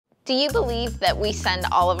Do you believe that we send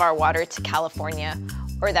all of our water to California,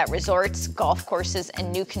 or that resorts, golf courses, and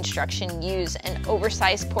new construction use an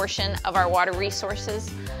oversized portion of our water resources?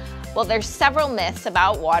 Well, there's several myths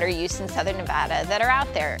about water use in Southern Nevada that are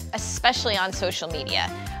out there, especially on social media.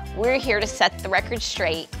 We're here to set the record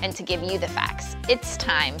straight and to give you the facts. It's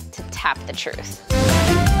time to tap the truth.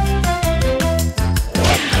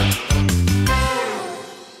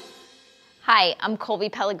 Hi, I'm Colby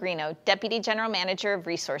Pellegrino, Deputy General Manager of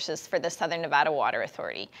Resources for the Southern Nevada Water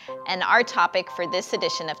Authority, and our topic for this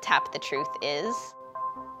edition of Tap the Truth is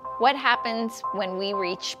what happens when we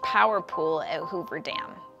reach power pool at Hoover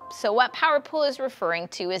Dam. So what power pool is referring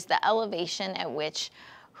to is the elevation at which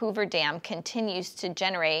Hoover Dam continues to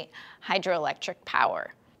generate hydroelectric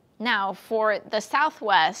power. Now, for the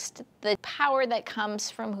Southwest, the power that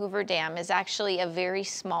comes from Hoover Dam is actually a very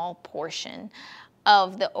small portion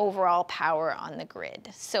of the overall power on the grid.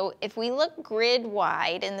 So if we look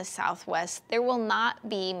grid-wide in the Southwest, there will not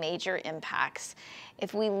be major impacts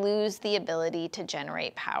if we lose the ability to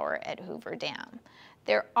generate power at Hoover Dam.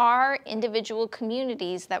 There are individual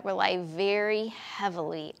communities that rely very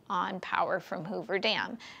heavily on power from Hoover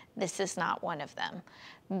Dam. This is not one of them.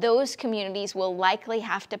 Those communities will likely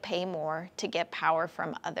have to pay more to get power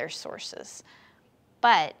from other sources.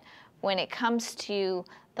 But when it comes to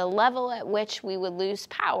the level at which we would lose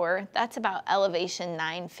power, that's about elevation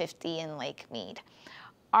 950 in Lake Mead.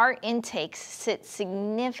 Our intakes sit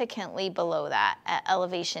significantly below that at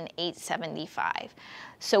elevation 875.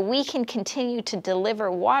 So we can continue to deliver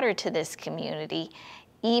water to this community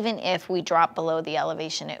even if we drop below the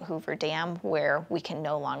elevation at Hoover Dam where we can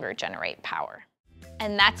no longer generate power.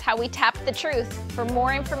 And that's how we tap the truth. For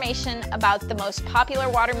more information about the most popular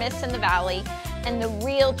water myths in the Valley and the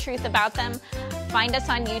real truth about them, find us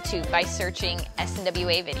on YouTube by searching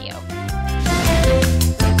SNWA video.